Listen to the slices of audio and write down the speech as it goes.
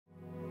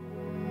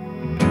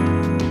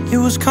It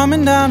was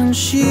coming down in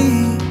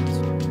sheets.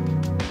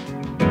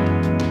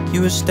 You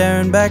were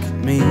staring back at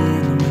me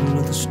in the middle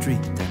of the street.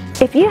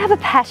 If you have a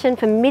passion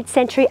for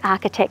mid-century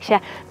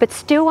architecture but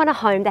still want a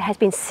home that has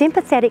been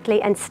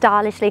sympathetically and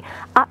stylishly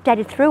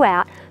updated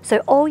throughout, so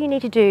all you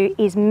need to do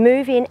is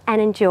move in and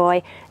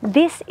enjoy,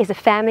 this is a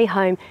family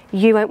home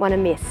you won't want to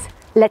miss.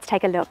 Let's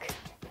take a look.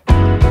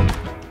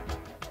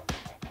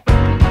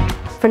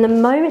 From the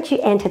moment you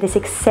enter this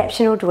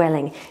exceptional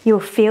dwelling, you'll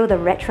feel the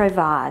retro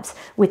vibes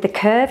with the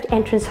curved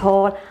entrance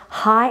hall,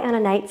 high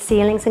ornate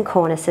ceilings and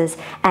cornices,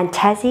 and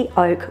Tassie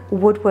oak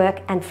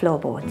woodwork and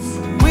floorboards.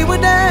 We were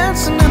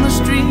dancing in the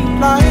street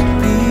like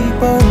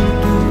people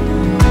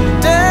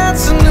do.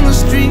 Dancing in the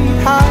street,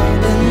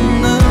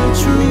 hiding the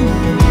truth.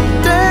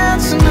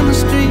 Dancing in the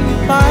street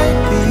like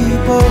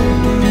people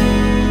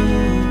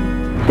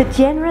do. The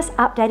generous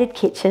updated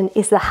kitchen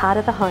is the heart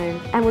of the home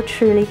and will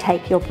truly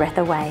take your breath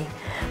away.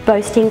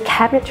 Boasting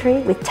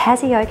cabinetry with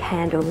Tassie oak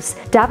handles,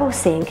 double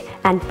sink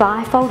and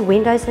bifold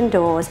windows and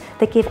doors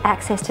that give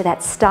access to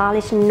that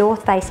stylish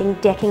north-facing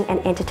decking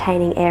and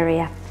entertaining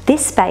area.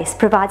 This space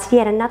provides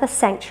yet another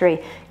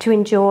sanctuary to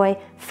enjoy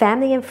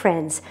family and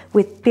friends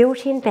with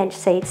built-in bench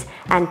seats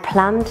and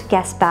plumbed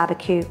gas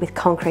barbecue with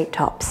concrete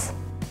tops.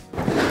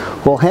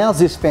 Well, how's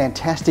this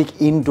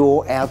fantastic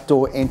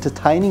indoor-outdoor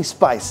entertaining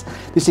space?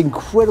 This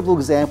incredible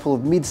example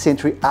of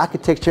mid-century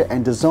architecture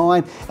and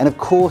design, and of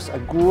course a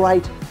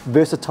great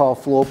versatile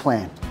floor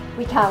plan.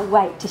 We can't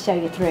wait to show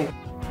you through.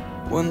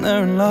 When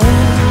they're in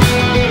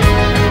love.